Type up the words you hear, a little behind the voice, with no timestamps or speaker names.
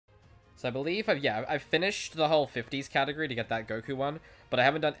So I believe I've finished the whole 50s category to get that Goku one, but I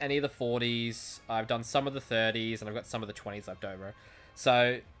haven't done any of the 40s. I've done some of the 30s, and I've got some of the 20s left over.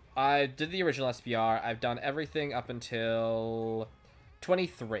 So I did the original SBR. I've done everything up until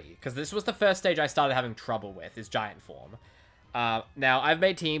 23, because this was the first stage I started having trouble with, is giant form. Now, I've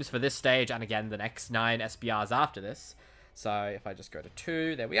made teams for this stage, and again, the next 9 SBRs after this. So if I just go to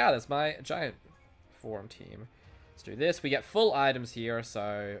 2, there we are. There's my giant form team. Let's do this. We get full items here,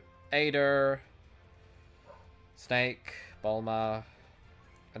 so Ader, Snake, Bulma,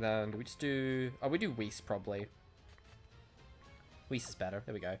 and then do we just do... Oh, we do Whis, probably. Whis is better.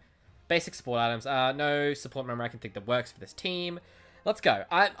 There we go. Basic support items. No support member I can think that works for this team. Let's go.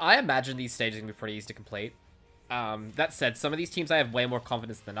 I imagine these stages are going to be pretty easy to complete. That said, some of these teams I have way more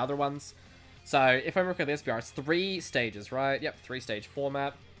confidence than other ones. So, if I look at the SBR, it's 3 stages, right? Yep, 3-stage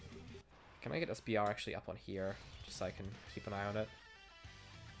format. Can I get SBR actually up on here? Just so I can keep an eye on it.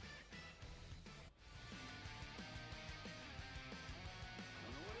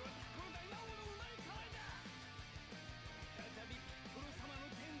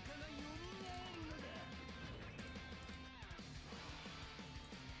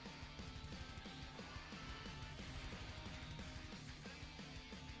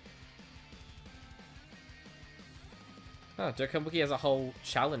 Oh, Dokkan Wiki has a whole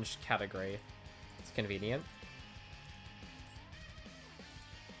challenge category. It's convenient.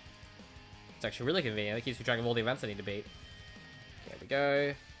 It's actually really convenient. It keeps me track of all the events I need to beat. There we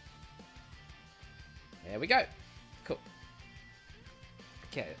go. There we go. Cool.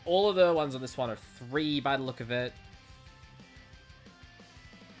 Okay, all of the ones on this one are 3 by the look of it.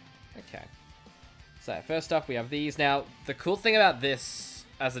 Okay. So, first off, we have these. Now, the cool thing about this,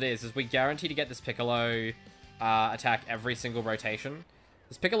 as it is we guarantee to get this Piccolo attack every single rotation.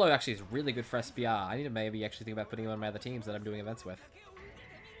 This Piccolo actually is really good for SBR. I need to maybe actually think about putting him on my other teams that I'm doing events with.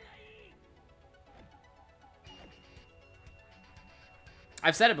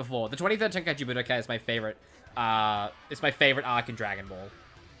 I've said it before. The 23rd Tenkaichi Budokai is my favorite. It's my favorite arc in Dragon Ball.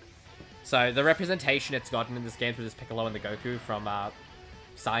 So the representation it's gotten in this game through this Piccolo and the Goku from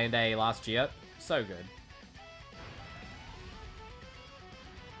Sunday last year, so good.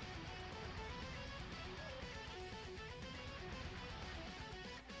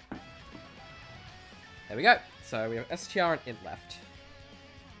 There we go. So we have STR and Int left.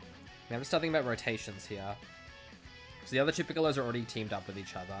 Now I'm just thinking about rotations here. So the other 2 Piccolos are already teamed up with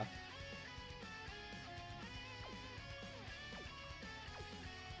each other.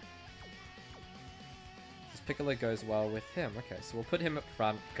 This Piccolo goes well with him. Okay, so we'll put him up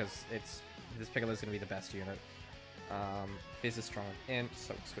front because this Piccolo is going to be the best unit. Fizz is strong on Int,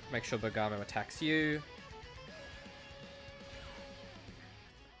 so make sure Bergamo attacks you.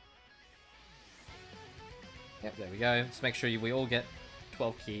 Yep, there we go. Just make sure we all get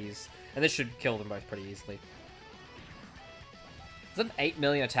 12 keys. And this should kill them both pretty easily. Is that an 8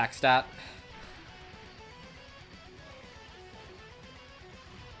 million attack stat?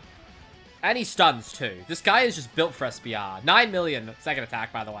 And he stuns too. This guy is just built for SBR. 9 million second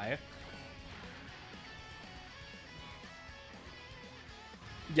attack, by the way.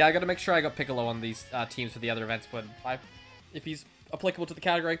 Yeah, I gotta make sure I got Piccolo on these teams for the other events, but if he's applicable to the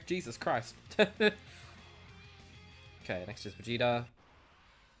category, Jesus Christ. Okay, next is Vegeta.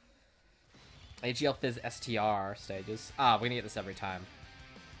 AGL Fizz STR stages. We're gonna get this every time.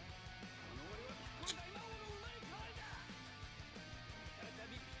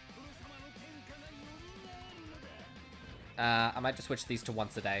 I might just switch these to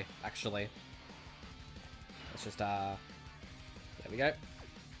once a day, actually. Let's just, there we go.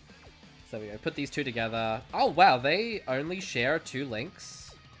 So we go, put these 2 together. Oh, wow, they only share 2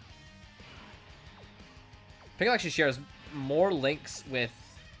 links. Piccolo actually shares more links with...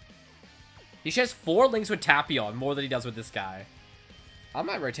 He shares 4 links with Tapion, more than he does with this guy. I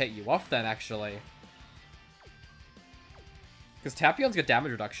might rotate you off then, actually. Because Tapion's got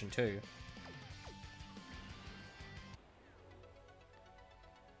damage reduction, too.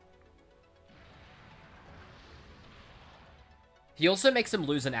 He also makes him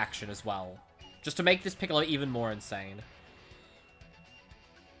lose an action as well. Just to make this Piccolo even more insane.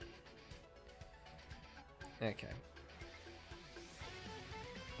 Okay.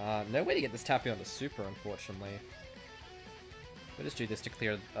 No way to get this Tapion to super, unfortunately. We'll just do this to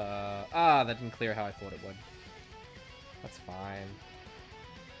clear... that didn't clear how I thought it would. That's fine.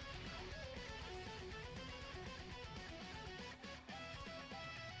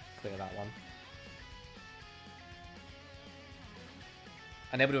 Clear that one.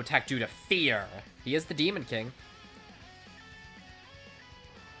 Unable to attack due to fear. He is the Demon King.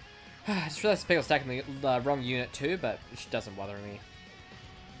 I just realized Pickle's stacking the wrong unit too, but it doesn't bother me.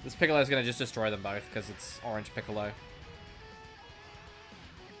 This Piccolo is going to just destroy them both because it's orange Piccolo.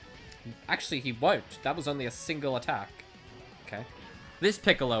 Actually, he won't. That was only a single attack. Okay. This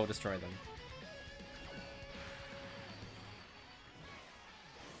Piccolo will destroy them.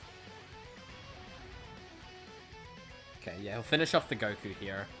 Okay, yeah, he'll finish off the Goku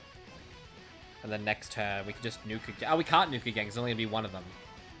here. And then next turn, we can just nuke again. Oh, we can't nuke again, because it's only going to be one of them.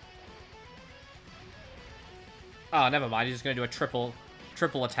 Oh, never mind. He's just going to do a triple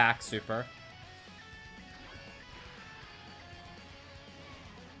attack super.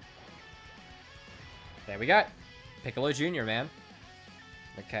 There we go. Piccolo Jr., man.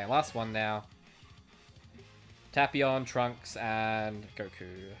 Okay, last one now. Tapion, Trunks, and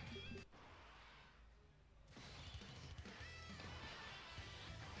Goku.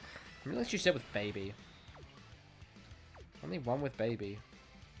 Really let you sit with Baby. Only one with Baby.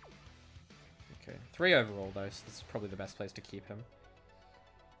 Okay, 3 overall though, so this is probably the best place to keep him.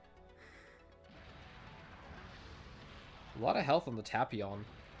 A lot of health on the Tapion.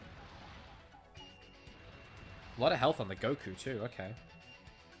 A lot of health on the Goku too, okay.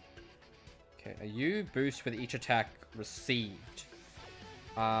 Okay, a U boost with each attack received.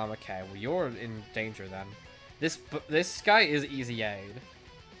 Okay, well you're in danger then. This guy is easy aid.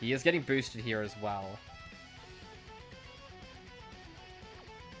 He is getting boosted here as well.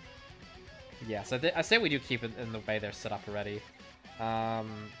 Yeah, so I say we do keep it in the way they're set up already. Okay,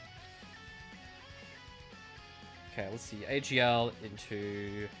 let's see. AGL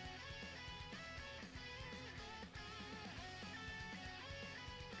into...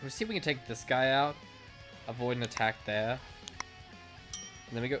 Let's see if we can take this guy out. Avoid an attack there.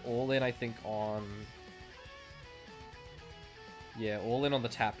 And then we go all in, I think, on... Yeah, all in on the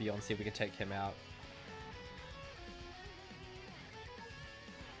Tapion, see if we can take him out.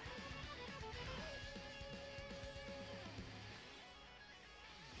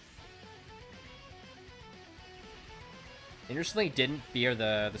 Interestingly, didn't fear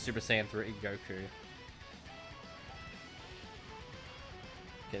the Super Saiyan 3 Goku.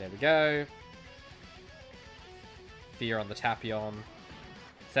 Okay, there we go. Fear on the Tapion.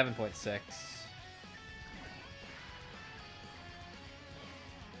 7.6.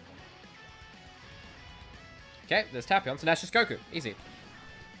 Okay, there's Tapion, so now it's just Goku. Easy.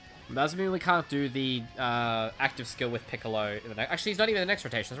 Doesn't mean we can't do the active skill with Piccolo. Actually, he's not even in the next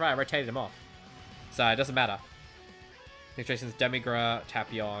rotation. That's right, I rotated him off. So it doesn't matter. Next rotation is Demigra,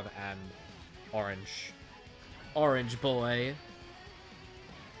 Tapion, and Orange. Orange boy.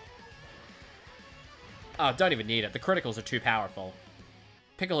 Oh, don't even need it. The criticals are too powerful.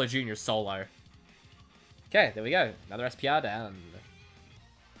 Piccolo Jr. solo. Okay, there we go. Another SPR down.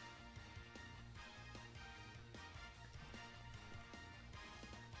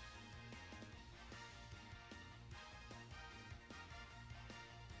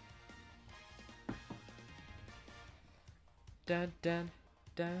 Dun dun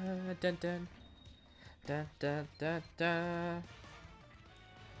dun dun dun dun dun dun dun.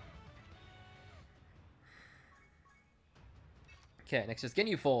 Okay, next is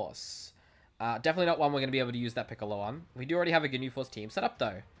Ginyu Force. Definitely not one we're going to be able to use that Piccolo on. We do already have a Ginyu Force team set up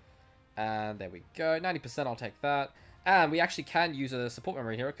though. And there we go. 90%, I'll take that. And we actually can use a support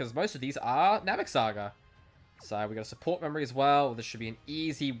memory here because most of these are Namek Saga. So we got a support memory as well. This should be an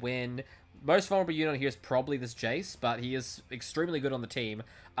easy win. Most vulnerable unit here is probably this Jace, but he is extremely good on the team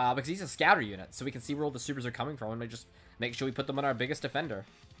because he's a scouter unit, so we can see where all the supers are coming from and just make sure we put them on our biggest defender.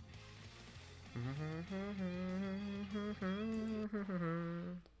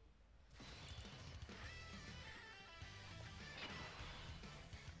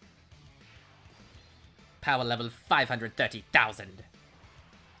 Power level 530,000.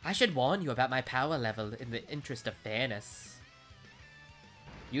 I should warn you about my power level in the interest of fairness.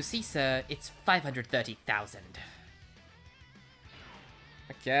 You see, sir, it's 530,000.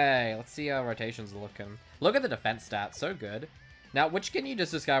 Okay, let's see how rotations are looking. Look at the defense stats, so good. Now, which Ginyu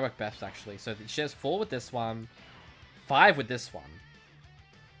does this guy work best, actually? So she has 4 with this one, 5 with this one.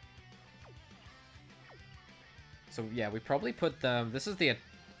 So, yeah, we probably put them... This is the...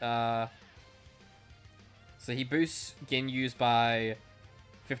 So he boosts Ginyus by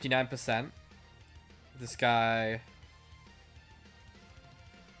 59%. This guy...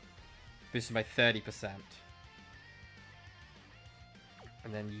 boosted by 30%.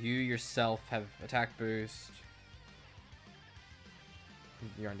 And then you yourself have attack boost.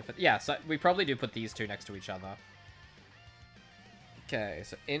 You're on defense. Yeah, so we probably do put these two next to each other. Okay,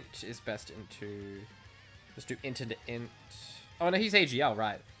 so int is best into... Let's do int into int. Oh no, he's AGL,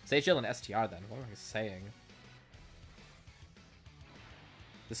 right. It's AGL and STR then. What am I saying?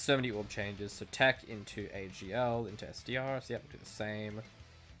 There's so many orb changes. So tech into AGL, into SDR. So yeah, we'll do the same.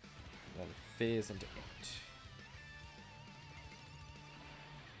 Fizz into Int.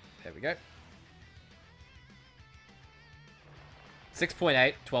 There we go.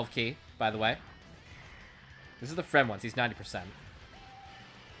 6.8, 12 key, by the way. This is the friend ones, he's 90%.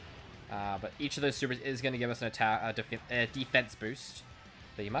 But each of those supers is going to give us an attack, defense boost.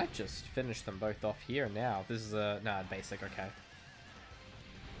 But you might just finish them both off here now. This is a... Nah, basic, okay.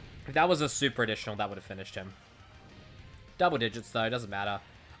 If that was a super additional, that would have finished him. Double digits, though, doesn't matter.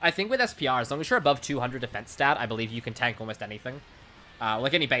 I think with SPR, as long as you're above 200 defense stat, I believe you can tank almost anything.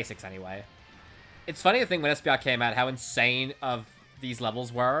 Like any basics, anyway. It's funny to think when SPR came out, how insane of these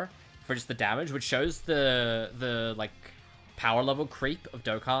levels were for just the damage, which shows the like, power level creep of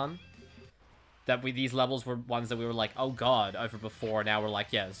Dokkan. That these levels were ones that we were like, oh god, over before. Now we're like,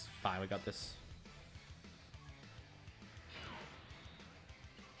 yeah, it's fine, we got this.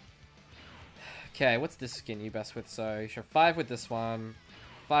 Okay, what's this skin you best with? So, sure, 5 with this one.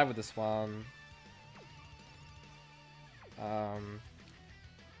 5 with this one. Now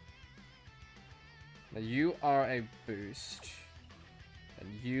you are a boost. And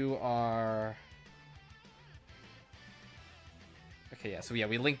you are... Okay, yeah, so yeah,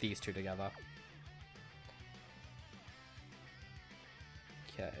 we link these two together.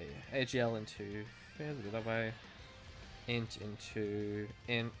 Okay, AGL into Fizz, we'll go that way. Int into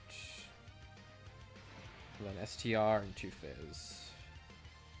Int. And then STR into Fizz.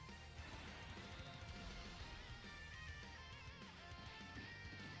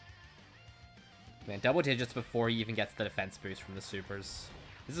 Man, double digits before he even gets the defense boost from the supers.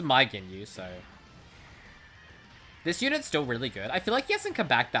 This is my Ginyu, so... This unit's still really good. I feel like he hasn't come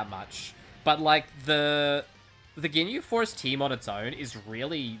back that much. But, like, the Ginyu Force team on its own is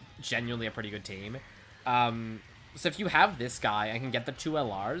really genuinely a pretty good team. So if you have this guy and can get the 2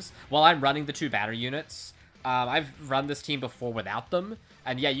 LRs, while I'm running the 2 battery units, I've run this team before without them.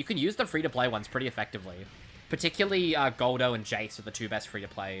 And yeah, you can use the free-to-play ones pretty effectively. Particularly Goldo and Jace are the 2 best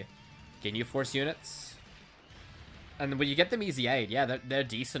free-to-play Ginyu Force units. And when you get them easy aid, yeah, they're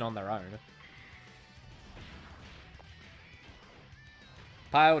decent on their own.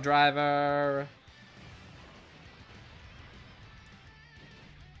 Pile driver.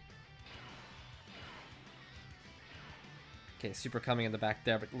 Okay, super coming in the back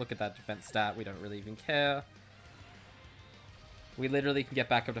there, but look at that defense stat. We don't really even care. We literally can get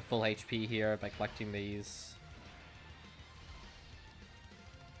back up to full HP here by collecting these.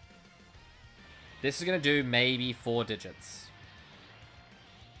 This is going to do maybe 4 digits.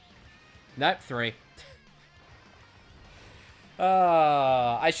 Nope, 3.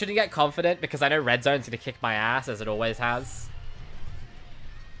 I shouldn't get confident because I know Red Zone's going to kick my ass, as it always has.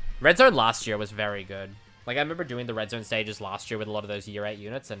 Red Zone last year was very good. Like, I remember doing the Red Zone stages last year with a lot of those Year 8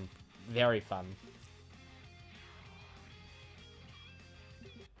 units, and very fun.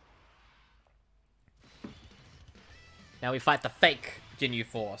 Now we fight the fake Ginyu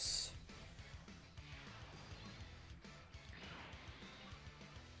Force.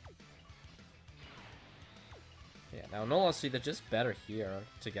 Yeah, now in all honesty, they're just better here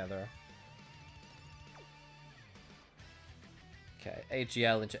together. Okay,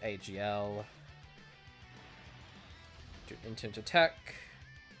 AGL into AGL. Do Int into Tech.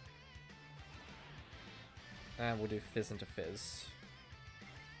 And we'll do Fizz into Fizz.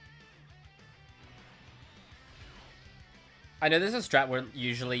 I know there's a strat where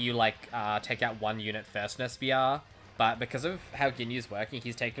usually you, like, take out 1 unit first in SBR, but because of how Ginyu's working,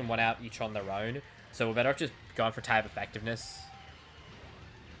 he's taking 1 out each on their own, so we're better off just going for type effectiveness.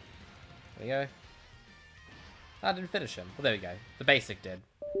 There we go. I didn't finish him. Well, there we go. The basic did.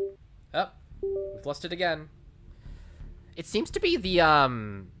 Oh, we've lost it again. It seems to be the,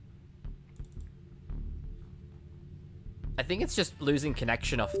 I think it's just losing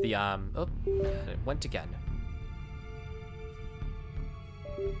connection off the, oh, it went again.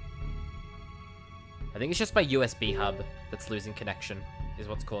 I think it's just my USB hub that's losing connection, is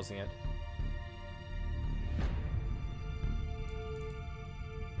what's causing it.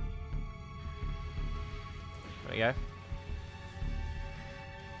 There we go.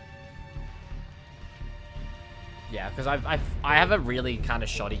 Yeah, because I have a really kind of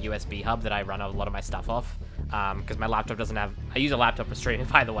shoddy USB hub that I run a lot of my stuff off. Because my laptop doesn't have... I use a laptop for streaming,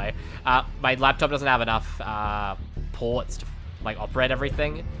 by the way. My laptop doesn't have enough ports to, like, operate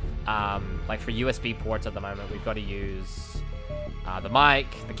everything. Like, for USB ports at the moment, we've got to use the mic,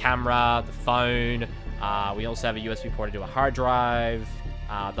 the camera, the phone. We also have a USB port to do a hard drive.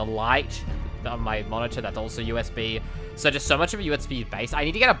 The light on my monitor, that's also USB. So just so much of a USB base. I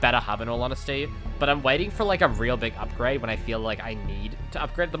need to get a better hub, in all honesty. But I'm waiting for, like, a real big upgrade when I feel like I need to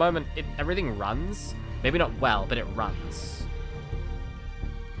upgrade. At the moment, everything runs. Maybe not well, but it runs.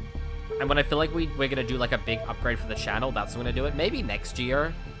 And when I feel like we're going to do, like, a big upgrade for the channel, that's when I'm going to do it. Maybe next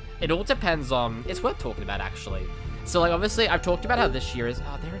year. It all depends on... It's worth talking about, actually. So, like, obviously, I've talked about how this year is...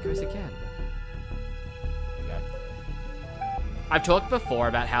 Oh, there it goes again. I've talked before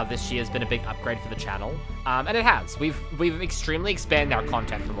about how this year's been a big upgrade for the channel, and it has. We've extremely expanded our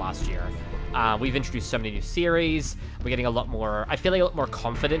content from last year. We've introduced so many new series. We're getting a lot more... I feel like a lot more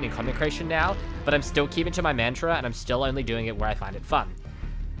confident in content creation now, but I'm still keeping to my mantra, and I'm still only doing it where I find it fun.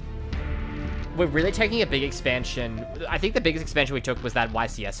 We're really taking a big expansion. I think the biggest expansion we took was that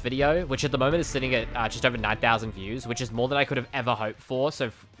YCS video, which at the moment is sitting at just over 9,000 views, which is more than I could have ever hoped for.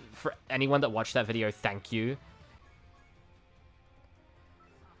 So for anyone that watched that video, thank you.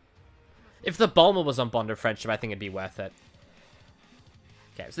 If the Bulma was on Bond of Friendship, I think it'd be worth it.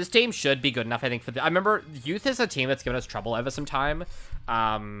 Okay, so this team should be good enough, I think, for the... I remember Youth is a team that's given us trouble over some time.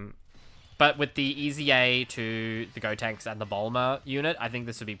 But with the Easy A to the Gotenks and the Bulma unit, I think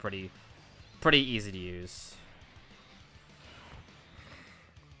this would be pretty easy to use.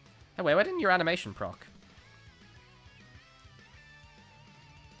 Hey, wait, why didn't your animation proc?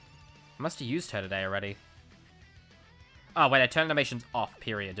 I must have used her today already. Oh, wait, I turned animations off,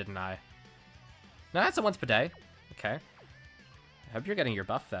 period, didn't I? No, that's a once per day. Okay. I hope you're getting your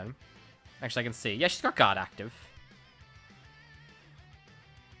buff then. Actually, I can see. Yeah, she's got guard active.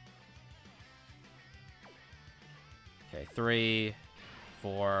 Okay, 3,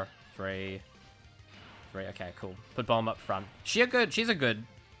 4, 3. Okay, cool. Put Bomb up front. She's a good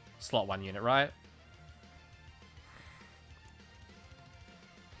slot 1 unit, right?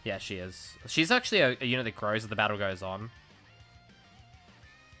 Yeah, she is. She's actually a unit that grows as the battle goes on.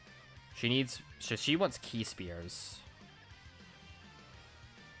 She wants Key Spears.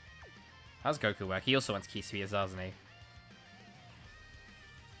 How's Goku work? He also wants Key Spears, doesn't he?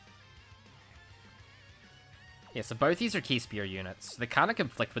 Yeah, so both these are Key Spear units. They kind of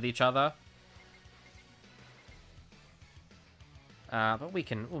conflict with each other. But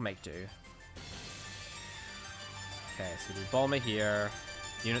we'll make do. Okay, so we do Bulma here.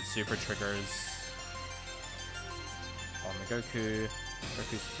 Unit super triggers. On the Goku.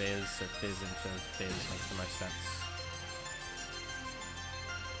 Goku's Fizz, so Fizz into Fizz makes the most sense.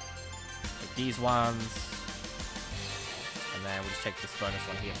 Take these ones. And then we'll just take this bonus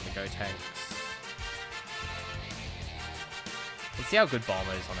one here for the Gotenks. Let's see how good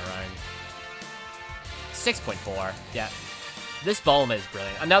Bulma is on her own. 6.4. Yeah. This Bulma is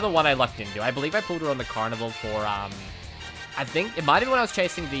brilliant. Another one I lucked into. I believe I pulled her on the Carnival for, I think it might have been when I was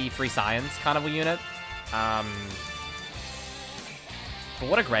chasing the Free Science Carnival unit. But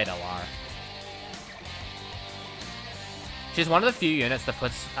what a great LR. She's one of the few units that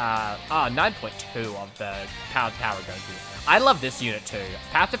puts 9.2 of the Power Goku. I love this unit too.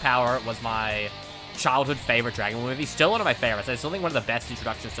 Path to Power was my childhood favorite Dragon Ball movie. Still one of my favorites. I still think one of the best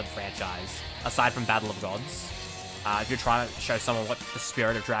introductions to the franchise, aside from Battle of Gods. If you're trying to show someone what the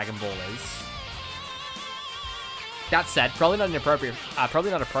spirit of Dragon Ball is. That said, probably not appropriate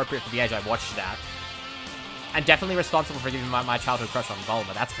for the age I watched that. And definitely responsible for giving my childhood crush on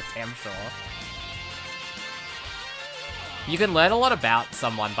Bulma, that's for damn sure. You can learn a lot about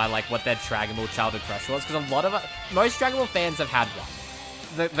someone by, like, what their Dragon Ball childhood crush was, because most Dragon Ball fans have had one.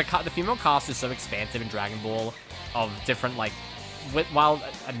 The female cast is so expansive in Dragon Ball, of different, like, while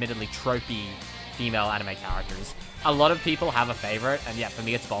admittedly tropey female anime characters. A lot of people have a favorite, and yeah, for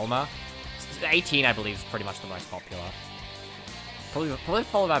me it's Bulma. 18, I believe, is pretty much the most popular. Probably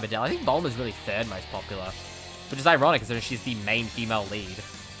followed by Videl. I think Bulma's really third most popular. Which is ironic, considering she's the main female lead.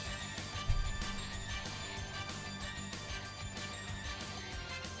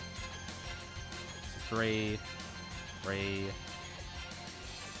 Three.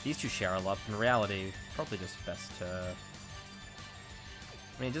 These two share a lot. In reality, probably just best to...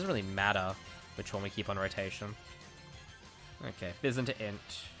 I mean, it doesn't really matter which one we keep on rotation. Okay, Fizz into Int.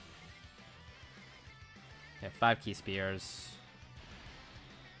 Yeah, 5 Key Spears.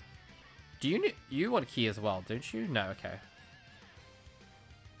 Do you want Key as well, don't you? No, okay.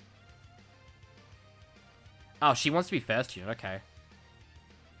 Oh, she wants to be first unit, okay.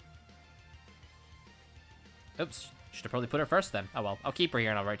 Oops, should have probably put her first then. Oh well, I'll keep her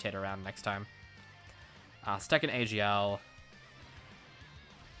here and I'll rotate her around next time. Stuck in AGL.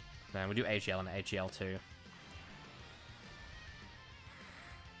 Then we'll do AGL and AGL too.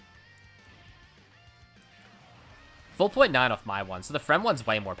 Full 0.9 off my one, so the Frem one's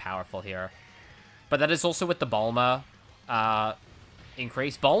way more powerful here. But that is also with the Bulma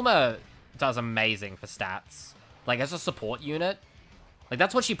increase. Bulma does amazing for stats. Like, as a support unit. Like,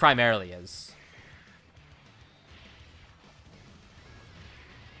 that's what she primarily is.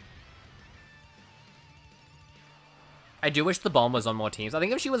 I do wish the Bulma was on more teams. I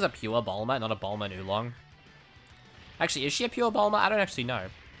think if she was a pure Bulma, not a Bulma and Oolong. Actually, is she a pure Bulma? I don't actually know.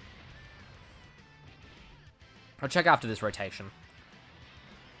 I'll check after this rotation.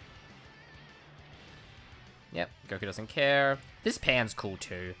 Yep, Goku doesn't care. This Pan's cool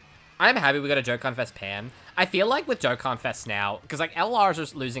too. I'm happy we got a Dokkan Fest Pan. I feel like with Dokkan Fest now, because like LRs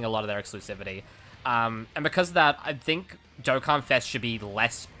are losing a lot of their exclusivity, and because of that, I think Dokkan Fest should be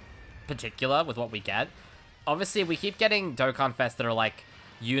less particular with what we get. Obviously, we keep getting Dokkan Fest that are like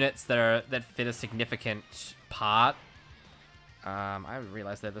units that fit a significant part. I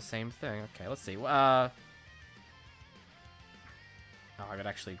realized they're the same thing. Okay, let's see. Oh, I gotta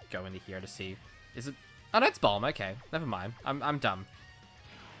actually go into here to see. Is it? Oh, no, it's Bulma. Okay, never mind. I'm dumb.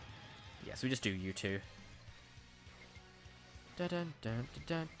 Yes, we just do you two. Dun dun dun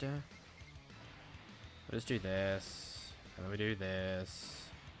dun dun. We'll just do this, and then we do this,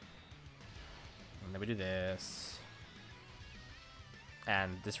 and then we do this,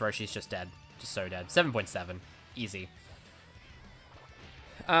 and this Roshi's just dead, just so dead. 7.7, easy.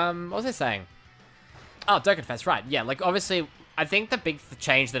 What was I saying? Oh, Dokkan Fest, right? Yeah, like obviously. I think the big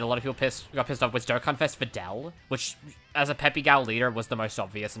change that a lot of people got pissed off was Dokkan Fest for Dell, which, as a Peppy Gal leader, was the most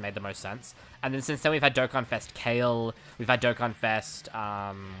obvious and made the most sense. And then since then, we've had Dokkan Fest Kale, we've had Dokkan Fest,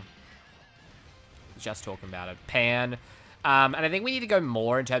 just talking about it, Pan. And I think we need to go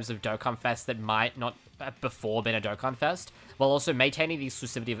more in terms of Dokkan Fest that might not have before been a Dokkan Fest, while also maintaining the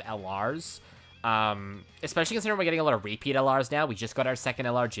exclusivity of LRs. Especially considering we're getting a lot of repeat LRs now. We just got our second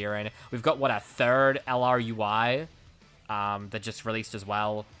LR Jiren. We've got, what, our third LR UI? That just released as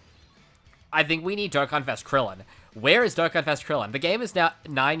well. I think we need Dokkan Fest Krillin. Where is Dokkan Fest Krillin? The game is now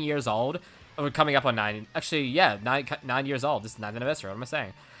 9 years old. We're coming up on 9. Actually, yeah, 9 years old. This is the 9th anniversary. What am I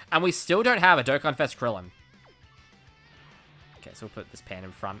saying? And we still don't have a Dokkan Fest Krillin. Okay, so we'll put this Pan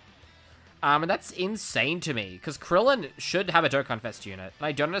in front. And that's insane to me, because Krillin should have a Dokkan Fest unit, and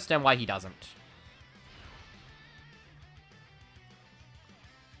I don't understand why he doesn't.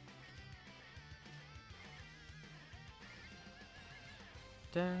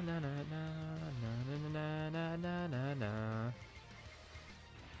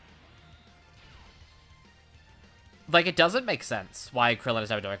 Like, it doesn't make sense why Krillin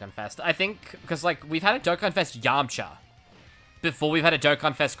doesn't have a Dokkan Fest. I think, because, like, we've had a Dokkan Fest Yamcha before we've had a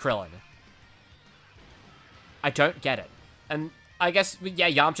Dokkan Fest Krillin. I don't get it. And I guess, yeah,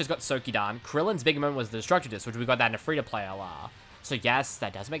 Yamcha's got Sokidan. Krillin's big moment was the Destructor Disc, which we got that in a free-to-play LR. So, yes,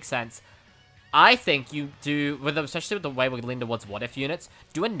 that does make sense. I think you do, especially with the way we're leaning towards what-if units,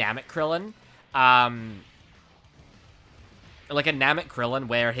 do a Namek Krillin. Like a Namek Krillin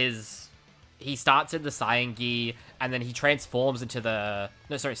where he starts in the Saiyan-gi, and then he transforms into the...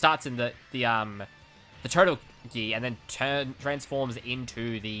 No, sorry, starts in the Turtle Gi, and then transforms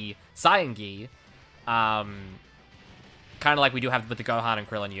into the Saiyan-gi. Kind of like we do have with the Gohan and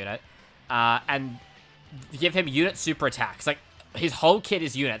Krillin unit. And give him unit super attacks. Like, his whole kit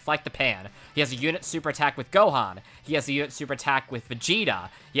is units, like the Pan. He has a unit super attack with Gohan. He has a unit super attack with Vegeta.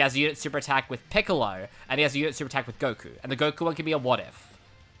 He has a unit super attack with Piccolo. And he has a unit super attack with Goku. And the Goku one can be a what-if.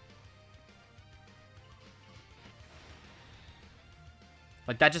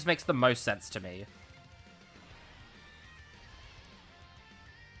 Like, that just makes the most sense to me.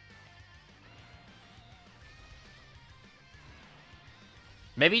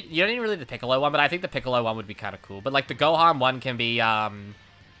 Maybe, you don't even really the Piccolo one, but I think the Piccolo one would be kind of cool. But, like, the Gohan one can be,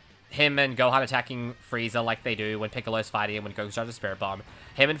 him and Gohan attacking Frieza like they do when Piccolo's fighting him when Goku starts a Spirit Bomb.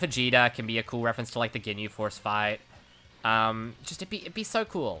 Him and Vegeta can be a cool reference to, like, the Ginyu Force fight. Just, it'd be so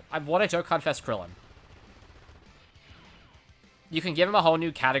cool. I want a Dokkan Fest Krillin. You can give him a whole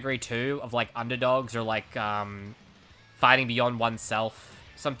new category, too, of, like, underdogs or, like, fighting beyond oneself.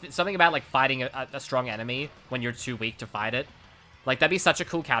 Something about, like, fighting a strong enemy when you're too weak to fight it. Like, that'd be such a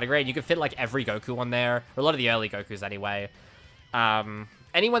cool category, and you could fit, like, every Goku on there. Or a lot of the early Gokus, anyway.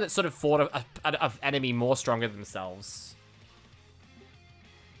 Anyone that sort of fought an enemy more stronger than themselves.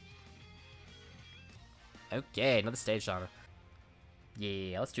 Okay, another stage genre.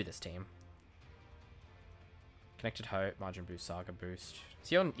 Yeah, let's do this team. Connected Hope, Margin Boost, Saga Boost.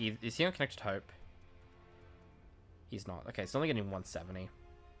 Is he on Connected Hope? He's not. Okay, so only getting 170.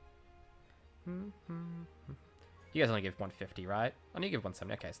 You guys only give 150, right? I only give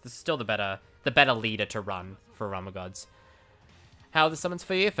 170. Okay, so this is still the better leader to run for Ramagods. How are the summons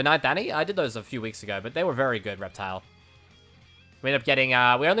for you? For 9th Annie? I did those a few weeks ago, but they were very good, Reptile. We ended up getting,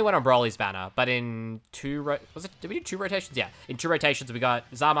 we only went on Broly's banner, but in did we do 2 rotations? Yeah, in 2 rotations we got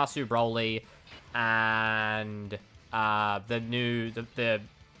Zamasu, Broly, and the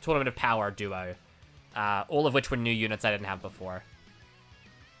Tournament of Power duo. All of which were new units I didn't have before.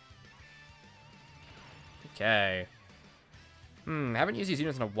 Okay. Haven't used these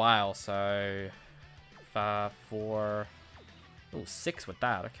units in a while, so... 4... Oh, 6 with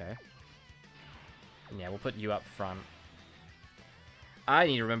that, okay. And yeah, we'll put you up front. I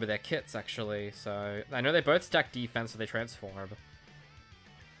need to remember their kits, actually, so... I know they both stack defense, so they transform.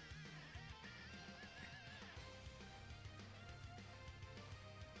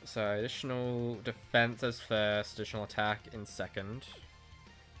 So, additional defense as first, additional attack in second.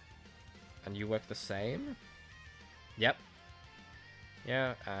 And you work the same? Yep.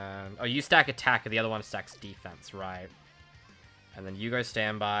 Yeah, oh, you stack attack, and the other one stacks defense, right. And then you go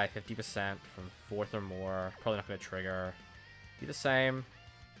standby, 50% from 4th or more. Probably not going to trigger. Be the same.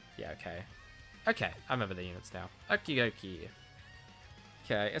 Yeah, okay. Okay, I remember the units now. Okie dokie.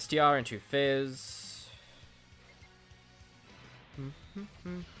 Okay, STR into Fizz. No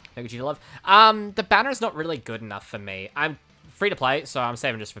Vegeta love. The banner's not really good enough for me. I'm free to play, so I'm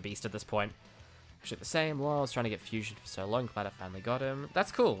saving just for Beast at this point. Actually, the same. Well, I was trying to get Fusion for so long. Glad I finally got him.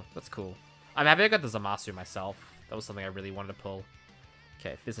 That's cool. That's cool. I'm happy I got the Zamasu myself. That was something I really wanted to pull.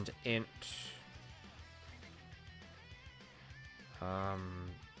 Okay, Fizz into Int.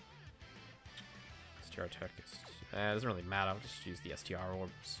 STR attack is... it doesn't really matter. I'll just use the STR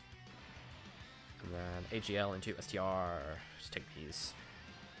orbs. And then AGL into STR. Just take these.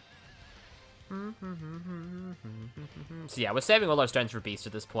 So yeah, we're saving all those stones for Beast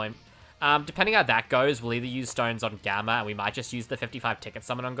at this point. Depending how that goes, we'll either use stones on Gamma, and we might just use the 55 ticket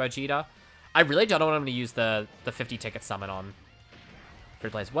summon on Gogeta. I really don't know what I'm going to use the 50 ticket summon on. Free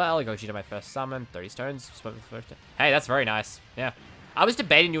plays well, Gogeta my first summon, 30 stones. Hey, that's very nice. Yeah. I was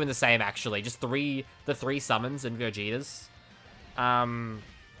debating doing the same, actually. Just the 3 summons in Gogetas. I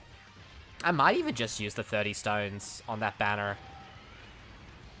might even just use the 30 stones on that banner.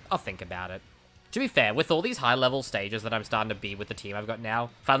 I'll think about it. To be fair, with all these high-level stages that I'm starting to be with the team I've got now,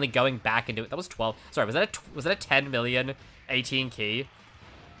 finally going back into it, that was 12. Sorry, was that a 10 million 18 key?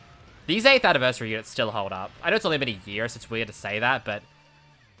 These 8th anniversary units still hold up. I know it's only been a year, so it's weird to say that, but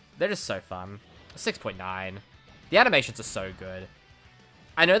they're just so fun. 6.9. The animations are so good.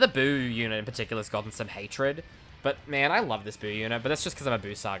 I know the Boo unit in particular has gotten some hatred, but man, I love this Boo unit, but that's just because I'm a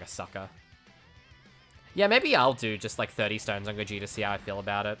Boo Saga sucker. Yeah, maybe I'll do just like 30 stones on Gogeta to see how I feel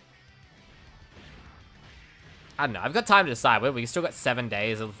about it. I don't know. I've got time to decide. We still got 7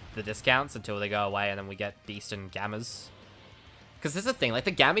 days of the discounts until they go away, and then we get Beast and Gammas. Because this is the thing. Like,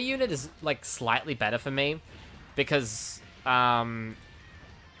 the Gamma unit is, like, slightly better for me. Because, the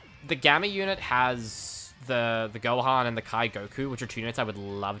Gamma unit has the Gohan and the Kai Goku, which are 2 units I would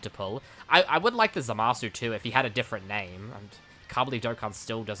love to pull. I would like the Zamasu, too, if he had a different name. I can't believe Dokkan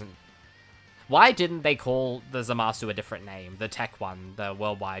still doesn't... Why didn't they call the Zamasu a different name? The tech one, the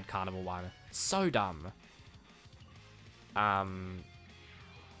worldwide carnival one. So dumb. But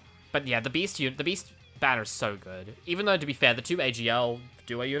yeah, the Beast banner is so good. Even though, to be fair, the 2 AGL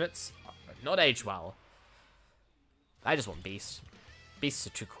duo units not age well. I just want Beast. Beasts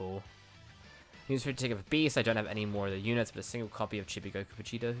are too cool. Use for a ticket of Beast. I don't have any more of the units, but a single copy of Chibi Goku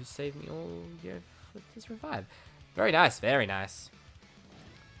Vegeta, who saved me all year with his revive. Very nice, very nice.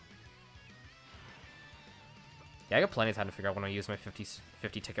 Yeah, I got plenty of time to figure out when I use my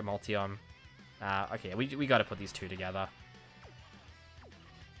 50 ticket multi on. Okay, we gotta put these 2 together.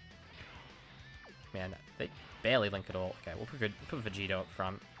 Man, they barely link at all. Okay, we'll put Vegito up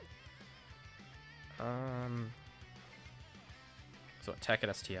front. So Tech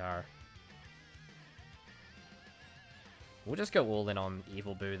and STR. We'll just go all in on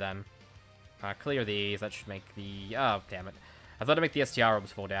Evil Boo then. Clear these. That should make the... Oh, damn it. I thought I'd make the STR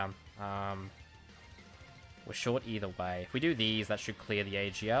orbs fall down. We're short either way. If we do these, that should clear the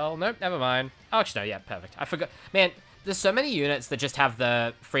AGL. Nope, never mind. Oh, actually, no, yeah, perfect. I forgot. Man, there's so many units that just have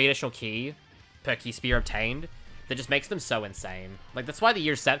the free additional key per key spear obtained that just makes them so insane. Like, that's why the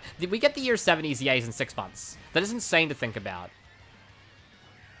year 7... We get the year 7 EZAs in 6 months. That is insane to think about.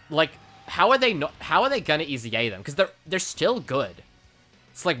 Like, how are they gonna EZA them? Because they're still good.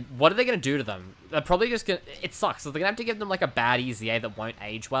 It's like, what are they gonna do to them? They're probably just gonna... It sucks. So they're gonna have to give them, like, a bad EZA that won't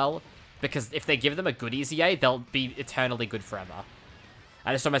age well. Because if they give them a good EZA, they'll be eternally good forever.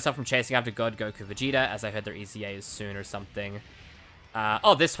 I just saw myself from chasing after God, Goku, Vegeta, as I heard their EZA is soon or something.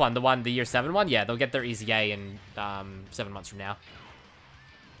 Oh, this one, the year 7 one? Yeah, they'll get their EZA in 7 months from now.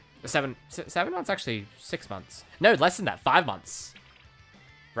 7 months? Actually, 6 months. No, less than that, 5 months.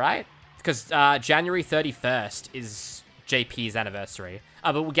 Right? Because January 31st is JP's anniversary.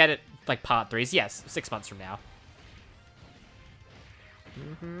 But we'll get it, like, part 3s. Yes, 6 months from now.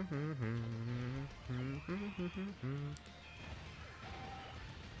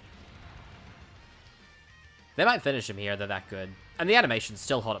 They might finish him here, they're that good. And the animations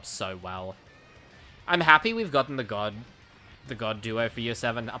still hold up so well. I'm happy we've gotten the God the God Duo for Year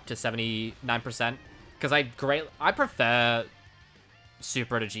 7 up to 79%. Because I prefer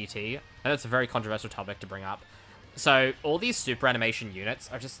Super to GT. And it's a very controversial topic to bring up. So, all these Super animation units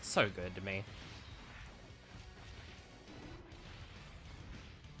are just so good to me.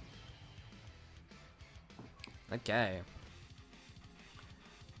 Okay.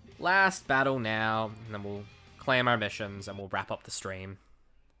 Last battle now, and then we'll claim our missions, and we'll wrap up the stream.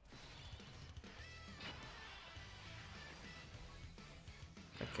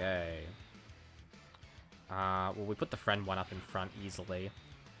 Okay. Well, we put the friend one up in front easily.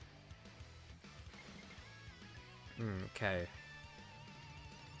 Okay.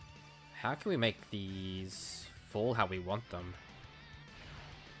 How can we make these fall how we want them?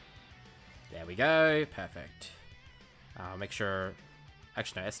 There we go. Perfect. Make sure...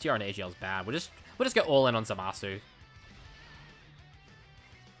 Actually, no, STR and AGL is bad. We'll just go all in on Zamasu.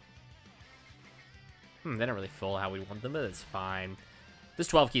 They don't really fall how we want them, but it's fine. This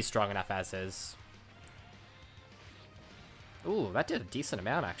 12 key's strong enough as is. Ooh, that did a decent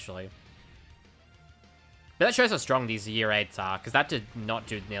amount, actually. But that shows how strong these Year 8s are, because that did not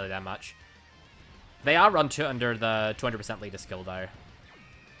do nearly that much. They are run under the 200% leader skill, though.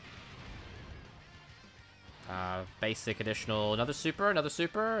 Basic additional, another super?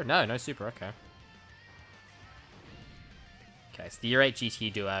 No, no super, okay. Okay, so the Year 8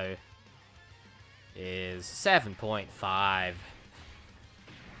 GT Duo is 7.5.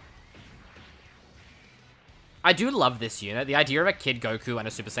 I do love this unit. The idea of a Kid Goku and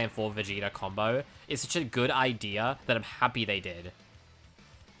a Super Saiyan 4 Vegeta combo is such a good idea that I'm happy they did.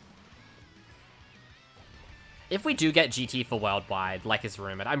 If we do get GT for Worldwide, like is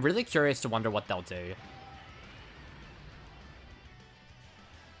rumored, I'm really curious to wonder what they'll do.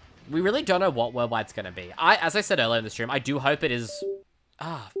 We really don't know what Worldwide's gonna be. As I said earlier in the stream, I do hope it is...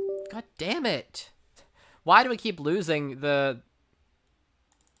 Ah, god damn it. Why do we keep losing the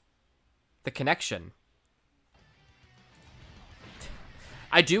connection?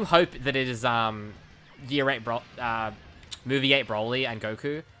 I do hope that it is, Year 8 Movie 8 Broly and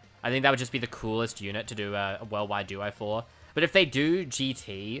Goku. I think that would just be the coolest unit to do a worldwide duo for. But if they do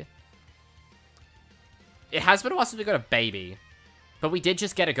GT... It has been a while since we got a baby. But we did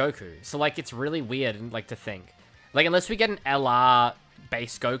just get a Goku. So, like, it's really weird, like, to think. Like, unless we get an LR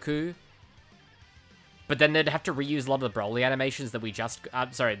base Goku... But then they'd have to reuse a lot of the Broly animations that we just...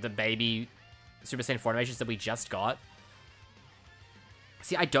 sorry, the baby Super Saiyan 4 animations that we just got.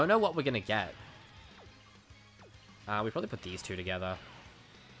 See, I don't know what we're gonna get. We probably put these two together.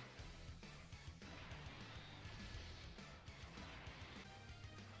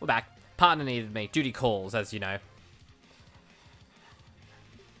 We're back. Partner needed me. Duty calls, as you know.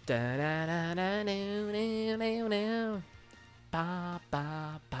 Da da da da no no no no. Ba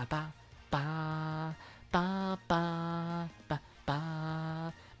ba ba ba ba ba ba ba ba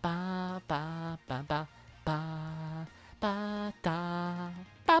ba ba ba ba ba ba da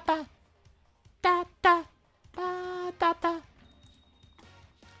ba ba da da ba da da.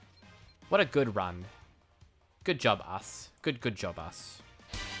 What a good run. Good job, us. Good job, us.